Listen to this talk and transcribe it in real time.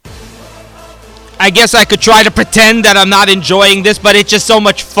I guess I could try to pretend that I'm not enjoying this, but it's just so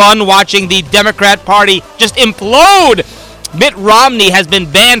much fun watching the Democrat Party just implode. Mitt Romney has been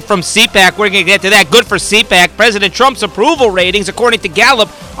banned from CPAC. We're going to get to that. Good for CPAC. President Trump's approval ratings, according to Gallup,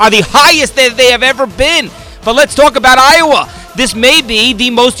 are the highest that they have ever been. But let's talk about Iowa. This may be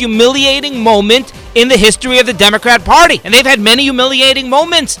the most humiliating moment in the history of the Democrat Party. And they've had many humiliating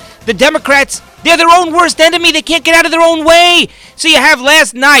moments. The Democrats, they're their own worst enemy. They can't get out of their own way. So you have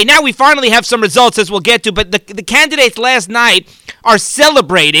last night. Now we finally have some results, as we'll get to. But the candidates last night are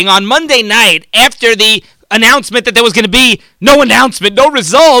celebrating on Monday night after the announcement that there was going to be no announcement, no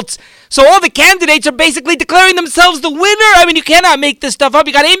results. So all the candidates are basically declaring themselves the winner. I mean, you cannot make this stuff up.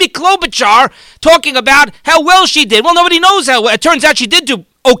 You got Amy Klobuchar talking about how well she did. Well, nobody knows how well. It turns out she did do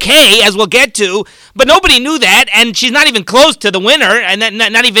okay, as we'll get to, but nobody knew that, and she's not even close to the winner, and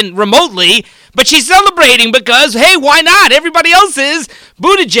not even remotely, but she's celebrating because, hey, why not? Everybody else is.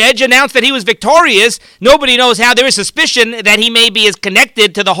 Buttigieg announced that he was victorious. Nobody knows how. There is suspicion that he maybe is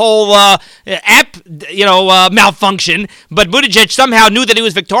connected to the whole app, malfunction, but Buttigieg somehow knew that he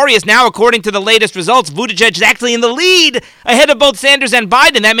was victorious. Now, according to the latest results, Buttigieg is actually in the lead ahead of both Sanders and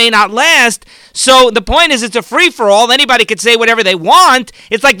Biden. That may not last. So the point is, it's a free-for-all. Anybody could say whatever they want.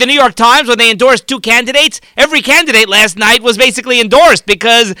 It's like the New York Times when they endorsed two candidates. Every candidate last night was basically endorsed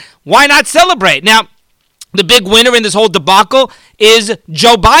because why not celebrate? Now, the big winner in this whole debacle is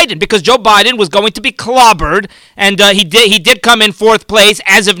Joe Biden, because Joe Biden was going to be clobbered, and he did come in fourth place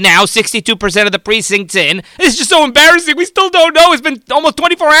as of now, 62% of the precincts in. It's just so embarrassing. We still don't know. It's been almost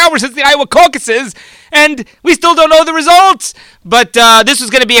 24 hours since the Iowa caucuses, and we still don't know the results. But this was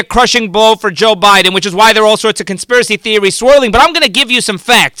going to be a crushing blow for Joe Biden, which is why there are all sorts of conspiracy theories swirling. But I'm going to give you some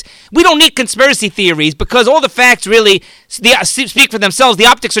facts. We don't need conspiracy theories because all the facts really speak for themselves. The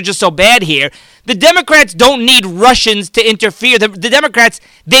optics are just so bad here. The Democrats don't need Russians to interfere. The Democrats,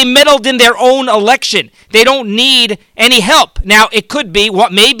 they meddled in their own election. They don't need any help. Now, it could be,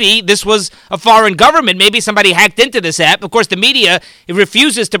 maybe this was a foreign government. Maybe somebody hacked into this app. Of course, the media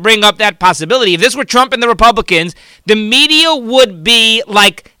refuses to bring up that possibility. If this were Trump and the Republicans, the media would be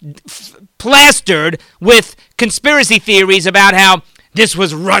like plastered with conspiracy theories about how this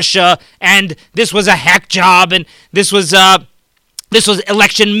was Russia and this was a hack job and this was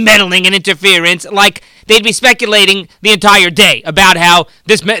election meddling and interference. Like, they'd be speculating the entire day about how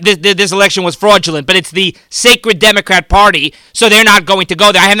this election was fraudulent, but it's the sacred Democrat Party, so they're not going to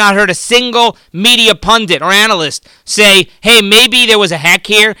go there. I have not heard a single media pundit or analyst say, hey, maybe there was a hack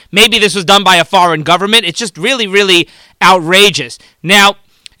here, maybe this was done by a foreign government. It's just really, really outrageous. Now,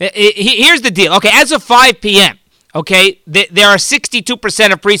 here's the deal. Okay, as of 5 p.m., okay, there are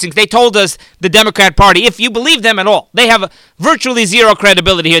 62% of precincts. They told us, the Democrat Party, if you believe them at all, they have virtually zero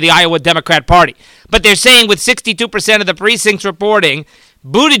credibility here, the Iowa Democrat Party. But they're saying with 62% of the precincts reporting,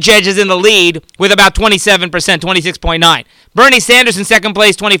 Buttigieg is in the lead with about 27%, 26.9%. Bernie Sanders in second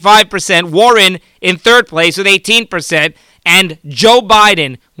place, 25%. Warren in third place with 18%. And Joe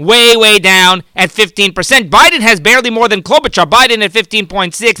Biden way, way down at 15%. Biden has barely more than Klobuchar. Biden at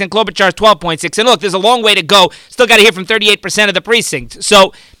 15.6 and Klobuchar is 12.6. And look, there's a long way to go. Still got to hear from 38% of the precincts.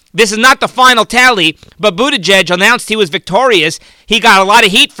 So this is not the final tally, but Buttigieg announced he was victorious. He got a lot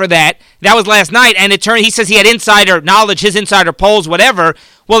of heat for that. That was last night, and he says he had insider knowledge, his insider polls, whatever.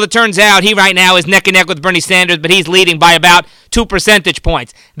 Well, it turns out he right now is neck and neck with Bernie Sanders, but he's leading by about 2 percentage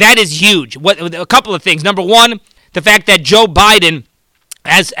points. That is huge. A couple of things. Number one, the fact that Joe Biden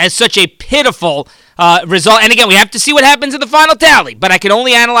has such a pitiful result. And again, we have to see what happens in the final tally, but I can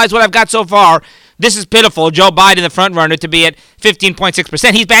only analyze what I've got so far. This is pitiful. Joe Biden, the front runner, to be at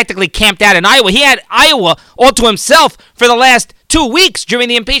 15.6%. He's practically camped out in Iowa. He had Iowa all to himself for the last 2 weeks during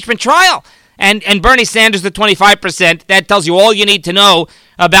the impeachment trial. And Bernie Sanders at 25%. That tells you all you need to know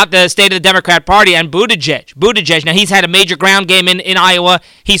about the state of the Democrat Party. And Buttigieg, now he's had a major ground game in Iowa.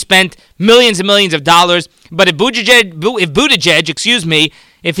 He spent millions and millions of dollars. But if Buttigieg,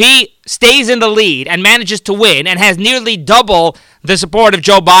 if he stays in the lead and manages to win and has nearly double the support of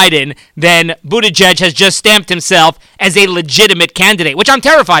Joe Biden, then Buttigieg has just stamped himself as a legitimate candidate, which I'm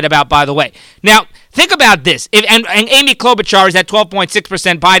terrified about, by the way. Now, think about this. And Amy Klobuchar is at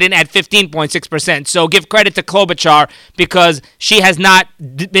 12.6%, Biden at 15.6%. So give credit to Klobuchar because she has not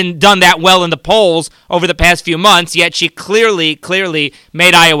been done that well in the polls over the past few months, yet she clearly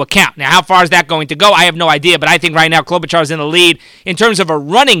made Iowa count. Now, how far is that going to go? I have no idea, but I think right now Klobuchar is in the lead in terms of a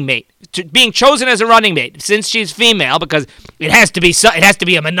running mate, being chosen as a running mate, since she's female, because it has to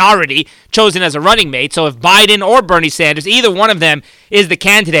be a minority chosen as a running mate. So if Biden or Bernie Sanders, either one of them is the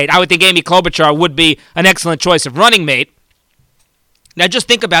candidate, I would think Amy Klobuchar would be an excellent choice of running mate. Now just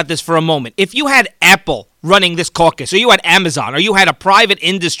think about this for a moment. If you had Apple running this caucus, or you had Amazon, or you had a private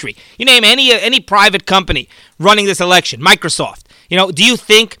industry, you name any private company running this election, Microsoft, do you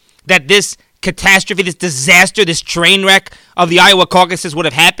think that this catastrophe, this disaster, this train wreck of the Iowa caucuses would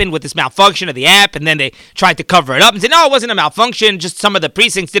have happened with this malfunction of the app, and then they tried to cover it up and say, no, it wasn't a malfunction, just some of the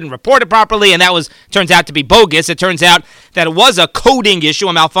precincts didn't report it properly, and that turns out to be bogus. It turns out that it was a coding issue,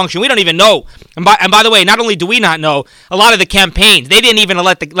 a malfunction. We don't even know. And by the way, not only do we not know, a lot of the campaigns, they didn't even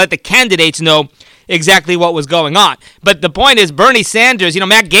let the candidates know exactly what was going on. But the point is, Bernie Sanders,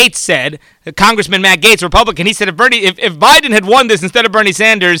 Matt Gaetz said, Congressman Matt Gaetz, Republican, he said if Biden had won this instead of Bernie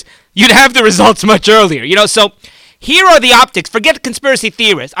Sanders, you'd have the results much earlier. So here are the optics. Forget conspiracy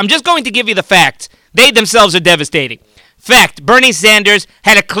theorists. I'm just going to give you the facts. They themselves are devastating. Fact, Bernie Sanders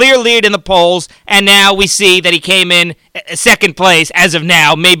had a clear lead in the polls, and now we see that he came in second place as of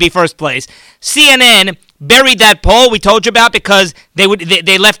now, maybe first place. CNN buried that poll we told you about because they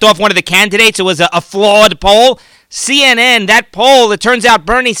left off one of the candidates. It was a flawed poll. CNN, that poll, it turns out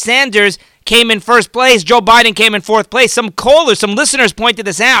Bernie Sanders came in first place. Joe Biden came in fourth place. Some callers, some listeners pointed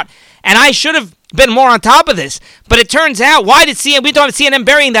this out, and I should have been more on top of this. But it turns out, why did CNN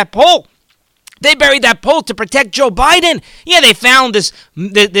burying that poll? They buried that poll to protect Joe Biden. Yeah, they found this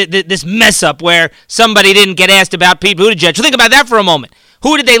mess up where somebody didn't get asked about Pete Buttigieg. So think about that for a moment.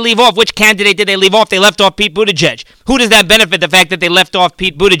 Who did they leave off? Which candidate did they leave off? They left off Pete Buttigieg. Who does that benefit, the fact that they left off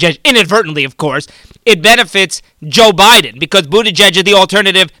Pete Buttigieg? Inadvertently, of course. It benefits Joe Biden because Buttigieg is the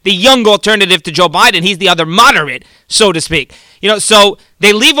alternative, the young alternative to Joe Biden. He's the other moderate, so to speak. So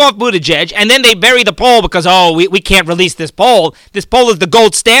they leave off Buttigieg, and then they bury the poll because, we can't release this poll. This poll is the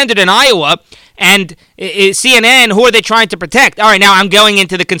gold standard in Iowa, and CNN, who are they trying to protect? All right, now I'm going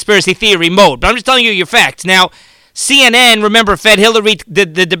into the conspiracy theory mode, but I'm just telling you your facts. Now, CNN, remember, fed Hillary the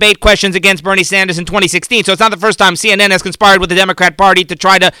debate questions against Bernie Sanders in 2016, so it's not the first time CNN has conspired with the Democrat Party to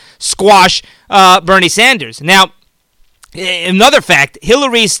try to squash Bernie Sanders. Now, another fact,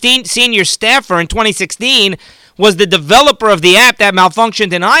 Hillary's senior staffer in 2016 was the developer of the app that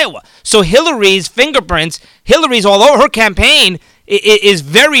malfunctioned in Iowa. So Hillary's fingerprints, Hillary's all over her campaign is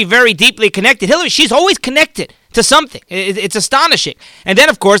very, very deeply connected. Hillary, she's always connected to something. It's astonishing. And then,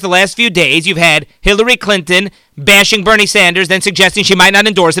 of course, the last few days, you've had Hillary Clinton bashing Bernie Sanders, then suggesting she might not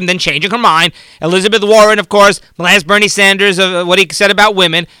endorse him, then changing her mind. Elizabeth Warren, of course, last Bernie Sanders, what he said about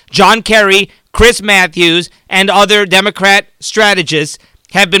women. John Kerry, Chris Matthews, and other Democrat strategists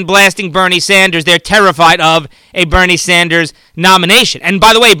have been blasting Bernie Sanders. They're terrified of a Bernie Sanders nomination. And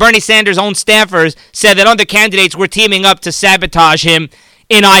by the way, Bernie Sanders' own staffers said that other candidates were teaming up to sabotage him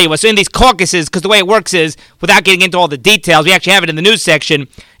in Iowa. So in these caucuses, because the way it works is, without getting into all the details, we actually have it in the news section,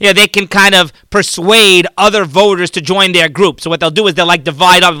 they can kind of persuade other voters to join their group. So what they'll do is they'll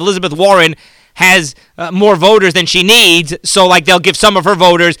divide up. Elizabeth Warren has more voters than she needs, so they'll give some of her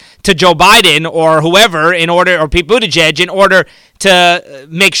voters to Joe Biden or whoever or Pete Buttigieg in order to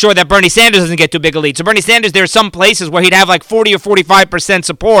make sure that Bernie Sanders doesn't get too big a lead. So Bernie Sanders, there are some places where he'd have 40 or 45%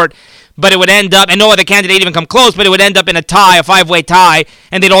 support, but it would end up, and no other candidate even come close, but it would end up in a tie, a five-way tie,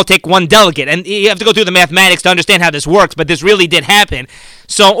 and they'd all take one delegate. And you have to go through the mathematics to understand how this works, but this really did happen.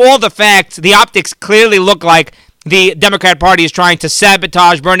 So all the facts, the optics clearly look like the Democrat Party is trying to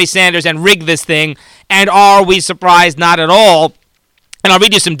sabotage Bernie Sanders and rig this thing. And are we surprised? Not at all. And I'll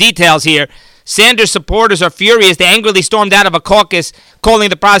read you some details here. Sanders supporters are furious. They angrily stormed out of a caucus, calling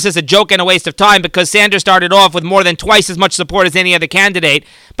the process a joke and a waste of time because Sanders started off with more than twice as much support as any other candidate,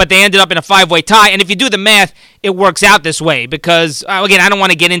 but they ended up in a five-way tie. And if you do the math, it works out this way because, again, I don't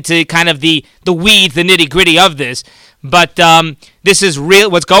want to get into kind of the weeds, the nitty-gritty of this, but this is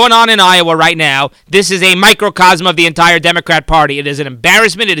real. What's going on in Iowa right now, this is a microcosm of the entire Democrat Party. It is an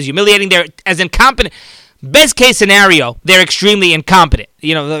embarrassment. It is humiliating. They're as incompetent. Best case scenario, they're extremely incompetent.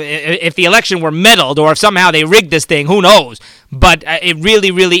 If the election were meddled or if somehow they rigged this thing, who knows? But it really,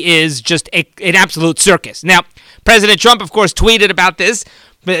 really is just an absolute circus. Now, President Trump, of course, tweeted about this.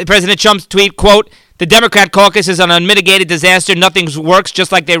 President Trump's tweet, quote, "The Democrat caucus is an unmitigated disaster. Nothing works,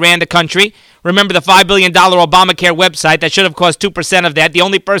 just like they ran the country. Remember the $5 billion Obamacare website that should have cost 2% of that. The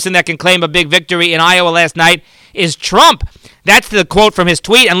only person that can claim a big victory in Iowa last night is Trump." That's the quote from his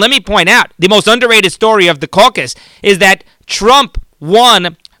tweet. And let me point out, the most underrated story of the caucus is that Trump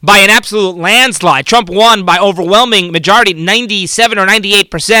won by an absolute landslide. Trump won by overwhelming majority, 97 or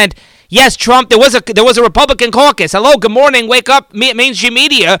 98%. Yes, Trump, there was a Republican caucus. Hello, good morning, wake up, mainstream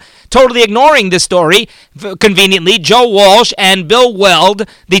media, totally ignoring this story. Conveniently, Joe Walsh and Bill Weld,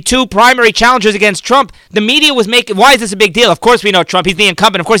 the two primary challengers against Trump, the media was making, why is this a big deal? Of course we know Trump, he's the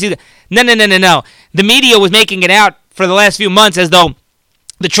incumbent. Of course no. The media was making it out for the last few months as though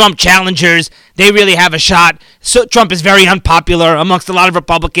the Trump challengers, they really have a shot. So Trump is very unpopular amongst a lot of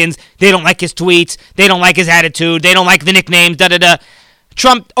Republicans. They don't like his tweets. They don't like his attitude. They don't like the nicknames, da-da-da.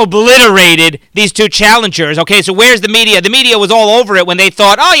 Trump obliterated these two challengers. Okay, so where's the media? The media was all over it when they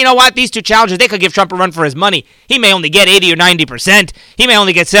thought, oh, you know what? These two challengers, they could give Trump a run for his money. He may only get 80 or 90%. He may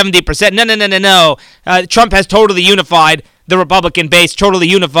only get 70%. No. Trump has totally unified the Republican base, totally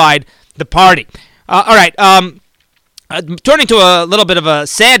unified the party. All right, turning to a little bit of a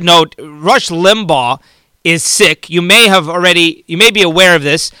sad note, Rush Limbaugh is sick. You may be aware of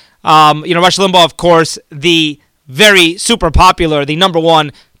this. Rush Limbaugh, of course, the very super popular, the number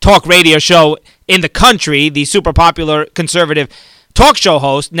one talk radio show in the country, the super popular conservative talk show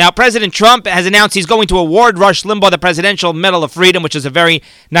host. Now, President Trump has announced he's going to award Rush Limbaugh the Presidential Medal of Freedom, which is a very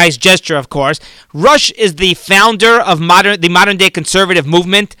nice gesture, of course. Rush is the founder of the modern-day conservative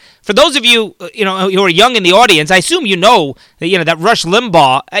movement. For those of you, who are young in the audience, I assume you know that Rush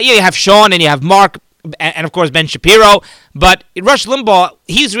Limbaugh. You have Sean and you have Mark and of course Ben Shapiro, but Rush Limbaugh,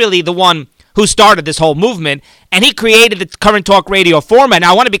 he's really the one who started this whole movement, and he created the current talk radio format.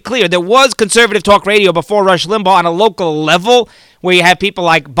 Now, I want to be clear, there was conservative talk radio before Rush Limbaugh on a local level, where you have people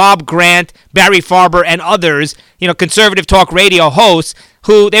like Bob Grant, Barry Farber, and others, conservative talk radio hosts,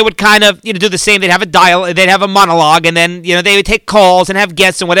 who they would kind of, do the same. They'd have a monologue, and then, they would take calls and have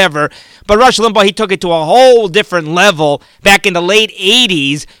guests and whatever. But Rush Limbaugh, he took it to a whole different level back in the late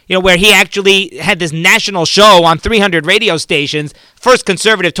 80s, where he actually had this national show on 300 radio stations, first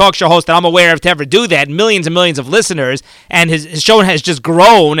conservative talk show host that I'm aware of to ever do that, millions and millions of listeners, and his show has just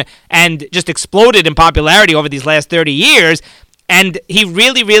grown and just exploded in popularity over these last 30 years. And he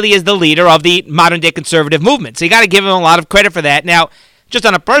really, really is the leader of the modern-day conservative movement. So you got to give him a lot of credit for that. Now, just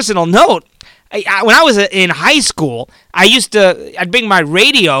on a personal note, when I was in high school, I'd bring my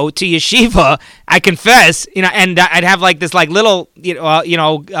radio to yeshiva, I confess, and I'd have this little,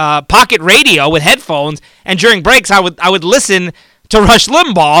 pocket radio with headphones. And during breaks, I would listen to Rush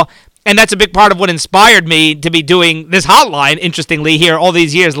Limbaugh. And that's a big part of what inspired me to be doing this hotline, interestingly, here all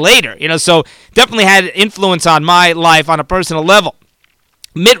these years later. So definitely had influence on my life on a personal level.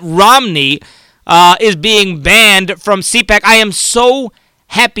 Mitt Romney is being banned from CPAC. I am so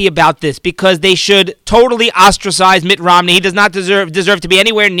happy about this because they should totally ostracize Mitt Romney. He does not deserve to be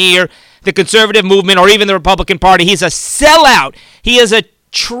anywhere near the conservative movement or even the Republican Party. He's a sellout. He is a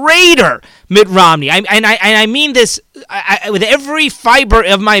traitor, Mitt Romney. I mean this with every fiber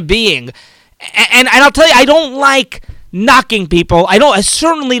of my being. And I'll tell you, I don't like knocking people. I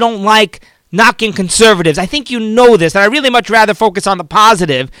certainly don't like knocking conservatives. I think you know this, and I really much rather focus on the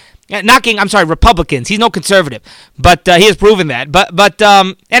positive. Republicans. He's no conservative, but he has proven that. But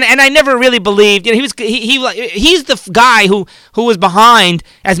I never really believed. He's the guy who was behind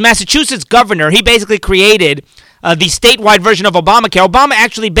as Massachusetts governor. He basically created the statewide version of Obamacare. Obama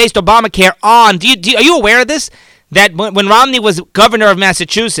actually based Obamacare on. Are you aware of this? That when Romney was governor of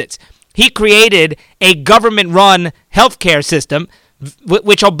Massachusetts, he created a government-run healthcare system,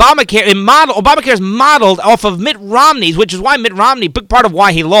 which Obamacare is modeled off of Mitt Romney's, which is why Mitt Romney, big part of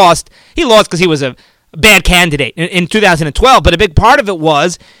why he lost because he was a bad candidate in 2012, but a big part of it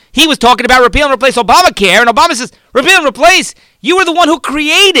was he was talking about repeal and replace Obamacare, and Obama says, repeal and replace? You were the one who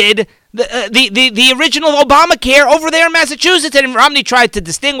created the original Obamacare over there in Massachusetts. And Romney tried to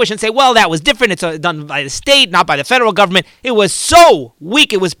distinguish and say, well, that was different. It's done by the state, not by the federal government. It was so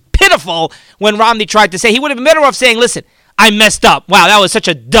weak. It was pitiful when Romney tried to say, he would have been better off saying, listen, I messed up. Wow, that was such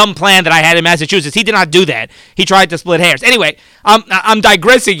a dumb plan that I had in Massachusetts. He did not do that. He tried to split hairs. Anyway, I'm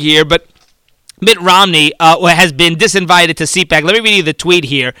digressing here, but Mitt Romney has been disinvited to CPAC. Let me read you the tweet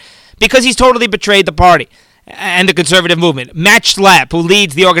here, because he's totally betrayed the party and the conservative movement. Matt Schlapp, who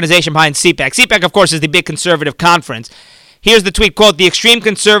leads the organization behind CPAC. CPAC, of course, is the big conservative conference. Here's the tweet, quote, the extreme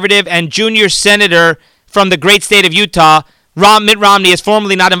conservative and junior senator from the great state of Utah, Mitt Romney, is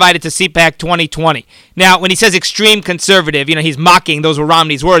formally not invited to CPAC 2020. Now, when he says extreme conservative, he's mocking, those were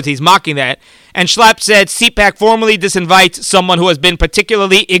Romney's words, he's mocking that. And Schlapp said CPAC formally disinvites someone who has been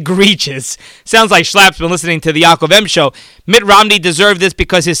particularly egregious. Sounds like Schlapp's been listening to the Yaakov M show. Mitt Romney deserved this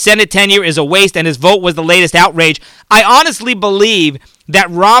because his Senate tenure is a waste and his vote was the latest outrage. I honestly believe that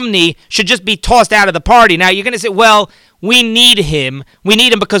Romney should just be tossed out of the party. Now, you're going to say, well, we need him. We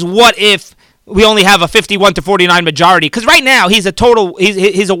need him because what if we only have a 51-49 majority? Because right now he's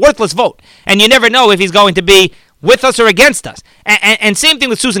a worthless vote, and you never know if he's going to be with us or against us. And same thing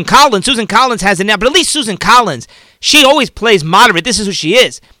with Susan Collins. Susan Collins has it now, but at least Susan Collins, she always plays moderate. This is who she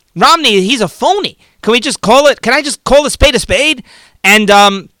is. Romney, he's a phony. Can I just call a spade a spade? And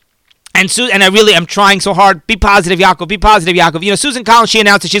And I'm trying so hard. Be positive, Yaakov. Be positive, Yaakov. Susan Collins, she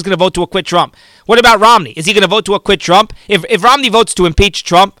announced that she's going to vote to acquit Trump. What about Romney? Is he going to vote to acquit Trump? If Romney votes to impeach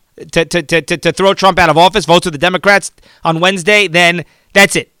Trump, to throw Trump out of office, votes with the Democrats on Wednesday, then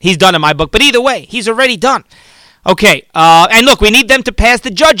that's it. He's done in my book. But either way, he's already done. Okay, and look, we need them to pass the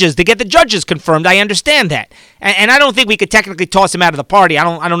judges, to get the judges confirmed. I understand that. And I don't think we could technically toss him out of the party. I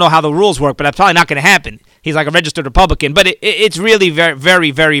don't know how the rules work, but that's probably not going to happen. He's like a registered Republican. But it's really very, very,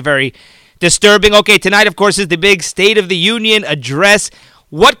 very, very disturbing. Okay, tonight, of course, is the big State of the Union address.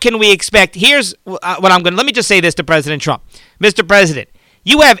 What can we expect? Here's what let me just say this to President Trump. Mr. President,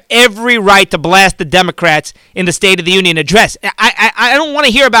 you have every right to blast the Democrats in the State of the Union address. I don't want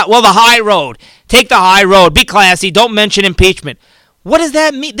to hear about, the high road. Take the high road. Be classy. Don't mention impeachment. What does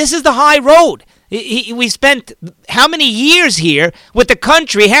that mean? This is the high road. We spent how many years here with the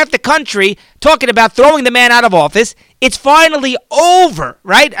country, half the country, talking about throwing the man out of office. It's finally over,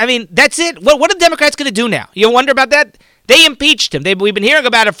 right? I mean, that's it. What are the Democrats going to do now? You wonder about that? They impeached him. We've been hearing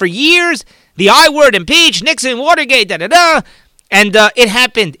about it for years. The I word, impeach, Nixon, Watergate, da-da-da. And it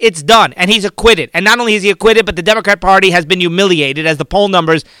happened. It's done. And he's acquitted. And not only is he acquitted, but the Democrat Party has been humiliated, as the poll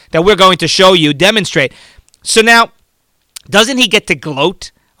numbers that we're going to show you demonstrate. So now, doesn't he get to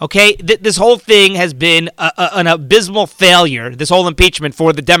gloat? Okay, this whole thing has been an abysmal failure, this whole impeachment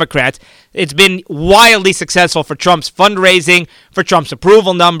for the Democrats. It's been wildly successful for Trump's fundraising, for Trump's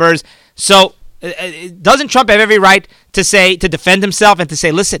approval numbers. So doesn't Trump have every right to defend himself and to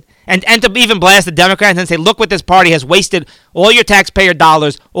say, listen, and to even blast the Democrats and say, look what this party has wasted all your taxpayer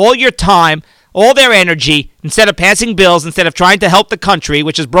dollars, all your time, all their energy, instead of passing bills, instead of trying to help the country,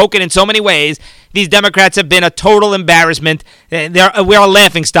 which is broken in so many ways. These Democrats have been a total embarrassment. We're a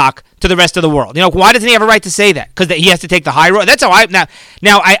laughingstock to the rest of the world. Why doesn't he have a right to say that? Because he has to take the high road. That's how I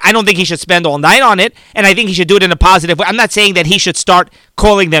don't think he should spend all night on it, and I think he should do it in a positive way. I'm not saying that he should start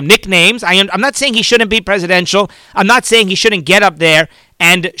calling them nicknames. I'm not saying he shouldn't be presidential. I'm not saying he shouldn't get up there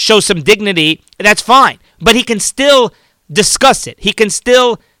and show some dignity. That's fine. But he can still discuss it. He can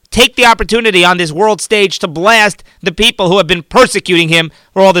still take the opportunity on this world stage to blast the people who have been persecuting him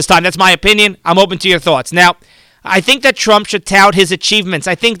for all this time. That's my opinion. I'm open to your thoughts. Now, I think that Trump should tout his achievements.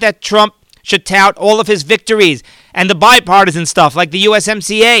 I think that Trump should tout all of his victories and the bipartisan stuff like the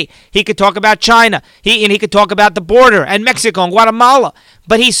USMCA. He could talk about China. He could talk about the border and Mexico and Guatemala.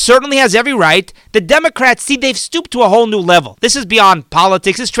 But he certainly has every right. The Democrats, they've stooped to a whole new level. This is beyond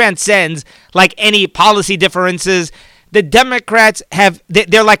politics. This transcends like any policy differences. The Democrats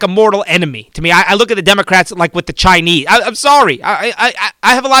they're like a mortal enemy to me. I look at the Democrats like with the Chinese. I'm sorry. I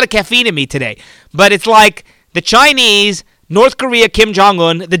have a lot of caffeine in me today. But it's like the Chinese, North Korea, Kim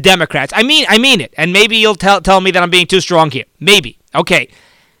Jong-un, the Democrats. I mean it. And maybe you'll tell me that I'm being too strong here. Maybe. Okay.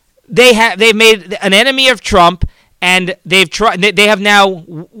 They've made an enemy of Trump, and they have now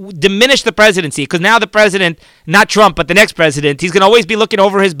diminished the presidency, because now the president, not Trump, but the next president, he's going to always be looking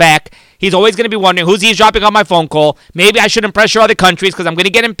over his back. He's always going to be wondering who's eavesdropping on my phone call. Maybe I shouldn't pressure other countries because I'm going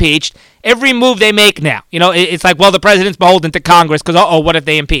to get impeached. Every move they make now, it's like, well, the president's beholden to Congress because, what if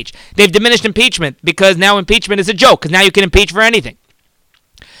they impeach? They've diminished impeachment because now impeachment is a joke, because now you can impeach for anything.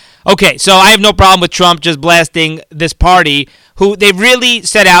 Okay, so I have no problem with Trump just blasting this party who they really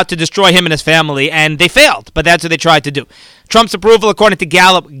set out to destroy him and his family, and they failed, but that's what they tried to do. Trump's approval, according to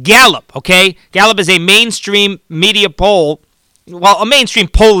Gallup, okay? Gallup is a mainstream media poll, well, a mainstream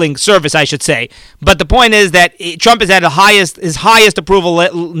polling service, I should say, but the point is that Trump has had his highest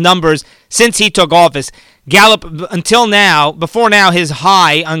approval numbers since he took office. Gallup, before now, his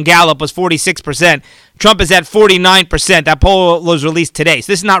high on Gallup was 46%. Trump is at 49%. That poll was released today.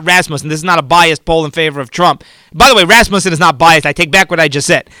 So this is not Rasmussen. This is not a biased poll in favor of Trump. By the way, Rasmussen is not biased. I take back what I just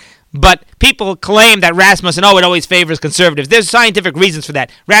said. But people claim that Rasmussen, it always favors conservatives. There's scientific reasons for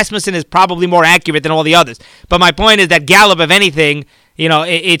that. Rasmussen is probably more accurate than all the others. But my point is that Gallup, if anything,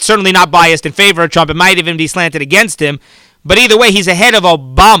 it's certainly not biased in favor of Trump. It might even be slanted against him. But either way, he's ahead of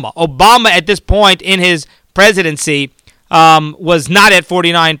Obama. Obama, at this point in his presidency, was not at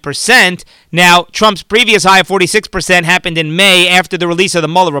 49%. Now, Trump's previous high of 46% happened in May after the release of the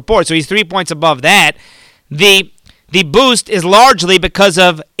Mueller report, so he's 3 points above that. The boost is largely because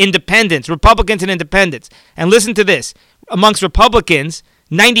of independents, Republicans and independents. And listen to this. Amongst Republicans,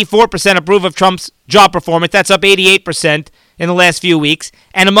 94% approve of Trump's job performance. That's up 88% in the last few weeks.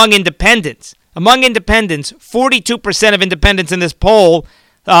 And among independents, 42% of independents in this poll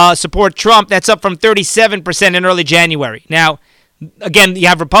support Trump. That's up from 37% in early January. Now, again, you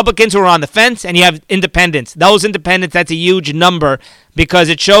have Republicans who are on the fence, and you have independents. Those independents, that's a huge number because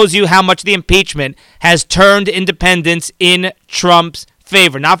it shows you how much the impeachment has turned independents in Trump's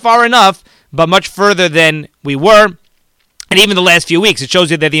favor. Not far enough, but much further than we were. And even the last few weeks, it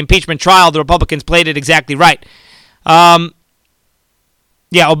shows you that the impeachment trial, the Republicans played it exactly right. Obama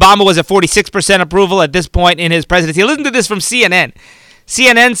was at 46% approval at this point in his presidency. Listen to this from CNN.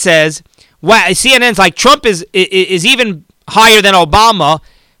 CNN says, wow, CNN's like, Trump is even higher than Obama,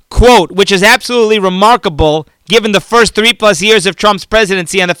 quote, which is absolutely remarkable given the first 3+ years of Trump's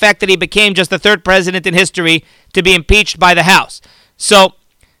presidency and the fact that he became just the third president in history to be impeached by the House. So,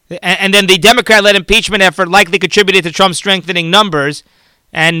 and then the Democrat-led impeachment effort likely contributed to Trump's strengthening numbers.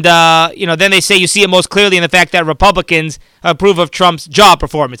 And, then they say you see it most clearly in the fact that Republicans approve of Trump's job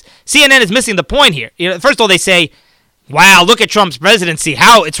performance. CNN is missing the point here. First of all, they say, wow, look at Trump's presidency.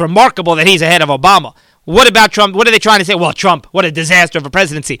 How it's remarkable that he's ahead of Obama. What about Trump? What are they trying to say? Well, Trump, what a disaster of a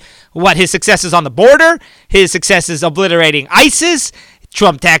presidency. What, his successes on the border? His successes obliterating ISIS?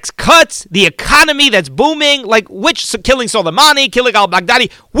 Trump tax cuts? The economy that's booming? Like, killing Soleimani, killing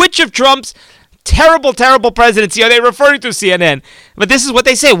al-Baghdadi? Which of Trump's terrible, terrible presidency are they referring to, CNN? But this is what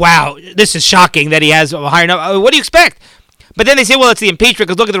they say. Wow, this is shocking that he has a higher number. What do you expect? But then they say, well, it's the impeachment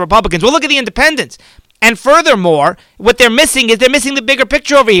because look at the Republicans. Well, look at the independents. And furthermore, what they're missing is they're missing the bigger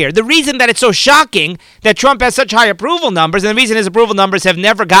picture over here. The reason that it's so shocking that Trump has such high approval numbers, and the reason his approval numbers have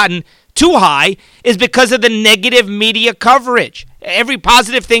never gotten too high, is because of the negative media coverage. Every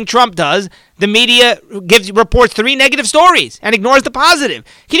positive thing Trump does, the media reports 3 negative stories and ignores the positive.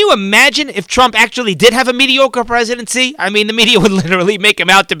 Can you imagine if Trump actually did have a mediocre presidency? I mean, the media would literally make him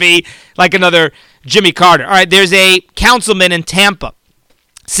out to be like another Jimmy Carter. All right, there's a councilman in Tampa,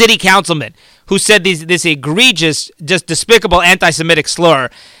 city councilman, who said this egregious, just despicable anti-Semitic slur.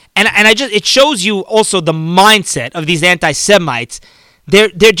 And it shows you also the mindset of these anti-Semites.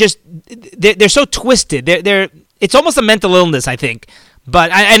 They're so twisted. It's almost a mental illness, I think.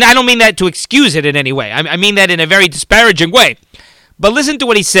 But I don't mean that to excuse it in any way. I mean that in a very disparaging way. But listen to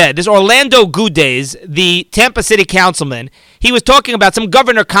what he said. This Orlando Gudez, the Tampa City councilman, he was talking about some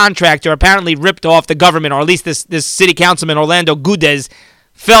governor contractor apparently ripped off the government, or at least this city councilman, Orlando Gudez,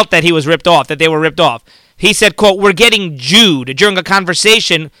 felt that he was ripped off, that they were ripped off. He said, quote, we're getting Jewed during a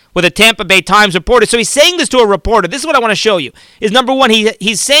conversation with a Tampa Bay Times reporter. So he's saying this to a reporter. This is what I want to show you. Is number one,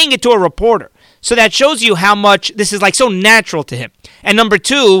 he's saying it to a reporter. So that shows you how much this is like so natural to him. And number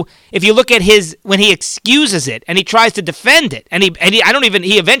two, if you look at when he excuses it and he tries to defend it, and he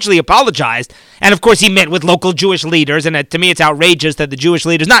eventually apologized. And of course he met with local Jewish leaders, and to me it's outrageous that the Jewish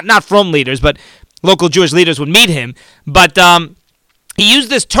leaders, not from leaders, but local Jewish leaders would meet him. But he used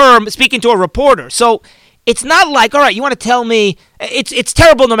this term speaking to a reporter. So it's not like, all right, you want to tell me it's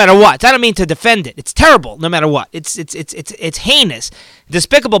terrible no matter what. I don't mean to defend it. It's terrible no matter what. It's heinous,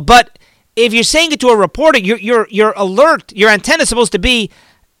 despicable. But if you're saying it to a reporter, you're alert. Your antenna's supposed to be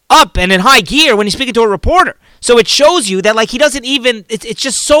up and in high gear when you're speaking to a reporter. So it shows you that, like, he doesn't even, it's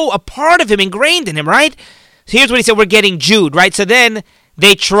just so a part of him, ingrained in him, right? So here's what he said, we're getting Jewed, right? So then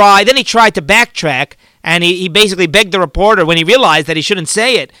he tried to backtrack, and he basically begged the reporter when he realized that he shouldn't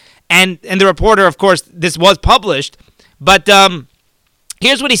say it. And the reporter, of course, this was published. But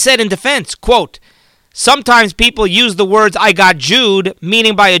here's what he said in defense, quote, sometimes people use the words I got Jewed,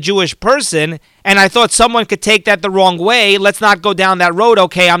 meaning by a Jewish person, and I thought someone could take that the wrong way. Let's not go down that road.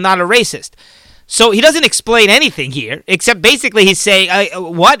 Okay, I'm not a racist. So he doesn't explain anything here, except basically he's saying,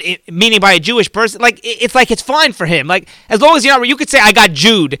 what? Meaning by a Jewish person? Like, it's fine for him. Like, as long as you're not, you could say I got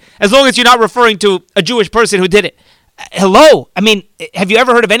Jewed, as long as you're not referring to a Jewish person who did it. Hello? I mean, have you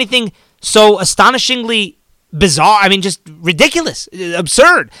ever heard of anything so astonishingly bizarre? I mean, just ridiculous,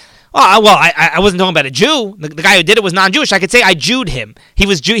 absurd. Oh, well, I wasn't talking about a Jew. The guy who did it was non-Jewish. I could say I Jewed him. He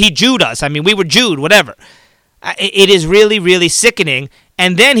Jewed us. I mean, we were Jewed, whatever. It is really, really sickening.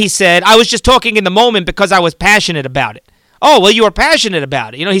 And then he said, I was just talking in the moment because I was passionate about it. Oh, well, you were passionate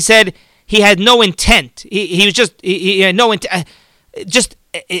about it. You know, he said he had no intent. He had no intent. Just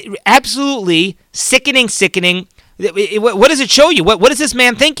absolutely sickening. What does it show you? What is this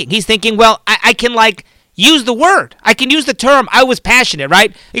man thinking? He's thinking, well, I can, like, use the word. I can use the term, I was passionate,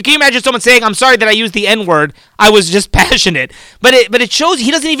 right? Can you imagine someone saying, I'm sorry that I used the N-word, I was just passionate. But it shows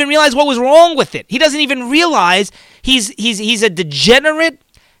he doesn't even realize what was wrong with it. He doesn't even realize he's a degenerate,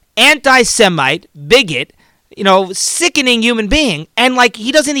 anti-Semite, bigot, sickening human being, and, like,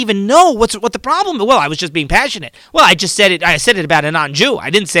 he doesn't even know what the problem is. Well, I was just being passionate. Well, I said it about a non-Jew. I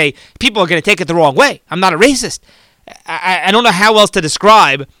didn't say people are going to take it the wrong way. I'm not a racist. I don't know how else to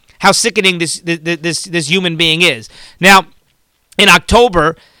describe how sickening this human being is. Now, in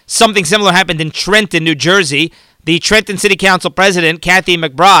October, something similar happened in Trenton, New Jersey. The Trenton City Council president, Kathy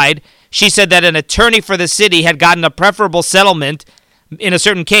McBride, she said that an attorney for the city had gotten a preferable settlement in a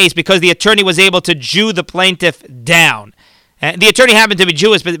certain case because the attorney was able to Jew the plaintiff down. The attorney happened to be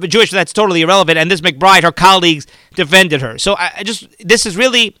Jewish, but that's totally irrelevant. And this McBride, her colleagues defended her. So this is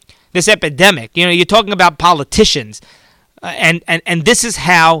really this epidemic. You're talking about politicians, and this is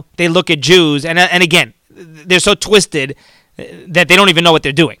how they look at Jews. And again, they're so twisted that they don't even know what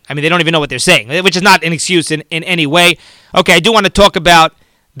they're doing. I mean, they don't even know what they're saying, which is not an excuse in any way. Okay, I do want to talk about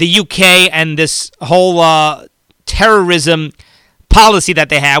the UK and this whole terrorism policy that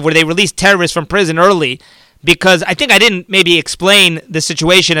they have, where they release terrorists from prison early, because I think I didn't maybe explain the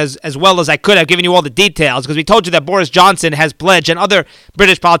situation as well as I could. I've given you all the details, because we told you that Boris Johnson has pledged, and other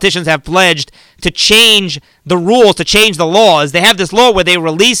British politicians have pledged, to change the rules, to change the laws. They have this law where they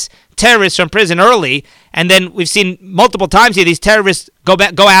release terrorists from prison early, and then we've seen multiple times here these terrorists go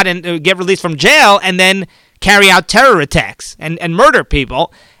out and get released from jail and then carry out terror attacks and murder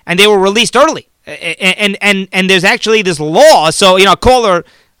people, and they were released early. And there's actually this law. So, a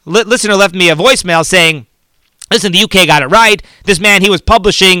listener left me a voicemail saying, listen, the UK got it right. This man, he was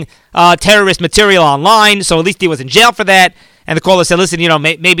publishing terrorist material online, so at least he was in jail for that. And the caller said, listen,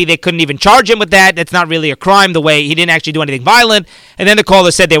 maybe they couldn't even charge him with that. That's not really a crime, the way he didn't actually do anything violent. And then the caller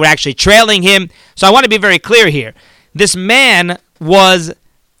said they were actually trailing him. So I want to be very clear here. This man was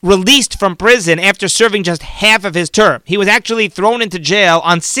released from prison after serving just half of his term. He was actually thrown into jail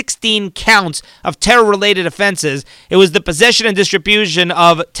on 16 counts of terror-related offenses. It was the possession and distribution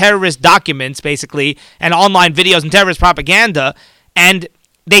of terrorist documents, basically, and online videos and terrorist propaganda, and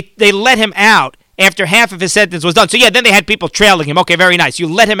they let him out after half of his sentence was done. So yeah, then they had people trailing him. Okay, very nice. You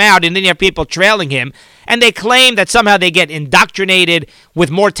let him out, and then you have people trailing him, and they claim that somehow they get indoctrinated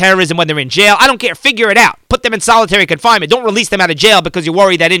with more terrorism when they're in jail. I don't care. Figure it out. Put them in solitary confinement. Don't release them out of jail because you're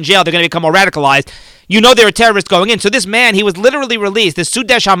worried that in jail they're going to become more radicalized. They're a terrorist going in. So this man, he was literally released, this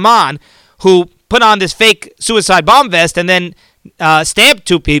Sudesh Haman, who put on this fake suicide bomb vest and then stabbed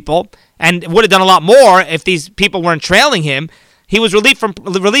 2 people, and would have done a lot more if these people weren't trailing him. He was released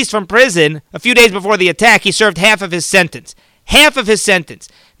from prison a few days before the attack. He served half of his sentence. Half of his sentence.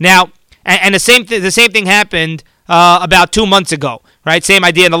 Now, and the same thing happened about 2 months ago, right? Same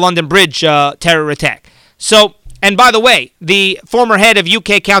idea in the London Bridge terror attack. So, and by the way, the former head of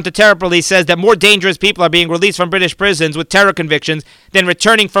UK counter-terror police says that more dangerous people are being released from British prisons with terror convictions than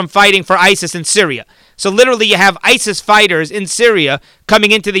returning from fighting for ISIS in Syria. So literally you have ISIS fighters in Syria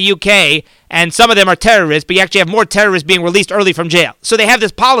coming into the UK, and some of them are terrorists, but you actually have more terrorists being released early from jail. So they have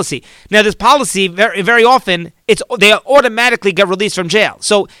this policy. Now this policy, very, very often, they automatically get released from jail.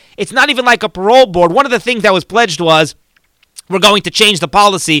 So it's not even like a parole board. One of the things that was pledged was, we're going to change the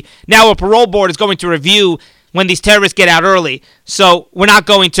policy. Now a parole board is going to review when these terrorists get out early. So we're not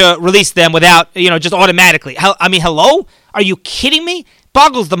going to release them without, just automatically. Hello? Are you kidding me?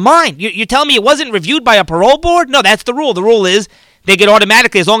 Boggles the mind. You're telling me it wasn't reviewed by a parole board? No, that's the rule. The rule is they get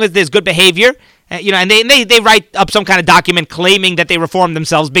automatically, as long as there's good behavior, and they write up some kind of document claiming that they reformed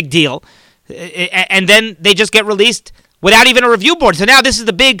themselves, big deal, and then they just get released without even a review board. So now this is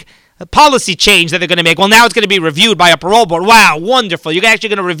the big policy change that they're going to make. Well, now it's going to be reviewed by a parole board. Wow, wonderful. You're actually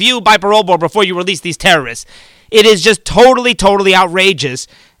going to review by parole board before you release these terrorists. It is just totally, totally outrageous.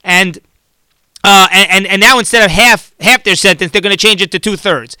 And now instead of half their sentence, they're going to change it to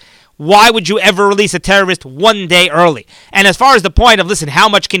 2/3. Why would you ever release a terrorist 1 day early? And as far as the point of, listen, how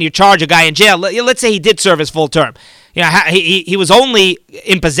much can you charge a guy in jail? Let's say he did serve his full term. He was only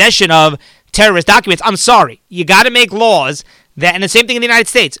in possession of terrorist documents. I'm sorry. You got to make laws that, and the same thing in the United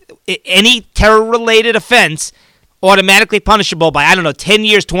States, any terror-related offense automatically punishable by, 10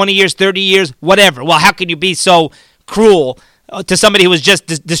 years, 20 years, 30 years, whatever. Well, how can you be so cruel to somebody who was just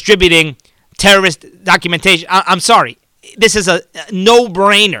distributing terrorist documentation? I'm sorry. This is a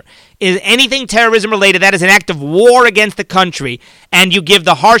no-brainer. Is anything terrorism-related, that is an act of war against the country, and you give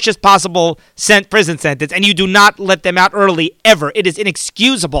the harshest possible prison sentence, and you do not let them out early, ever. It is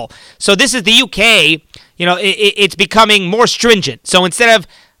inexcusable. So this is the UK. It's becoming more stringent. So instead of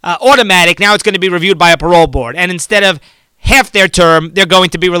automatic, now it's going to be reviewed by a parole board. And instead of half their term, they're going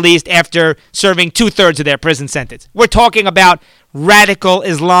to be released after serving 2/3 of their prison sentence. We're talking about radical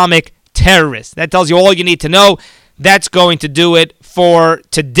Islamic terrorists. That tells you all you need to know. That's going to do it for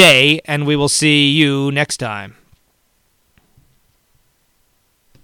today, and we will see you next time.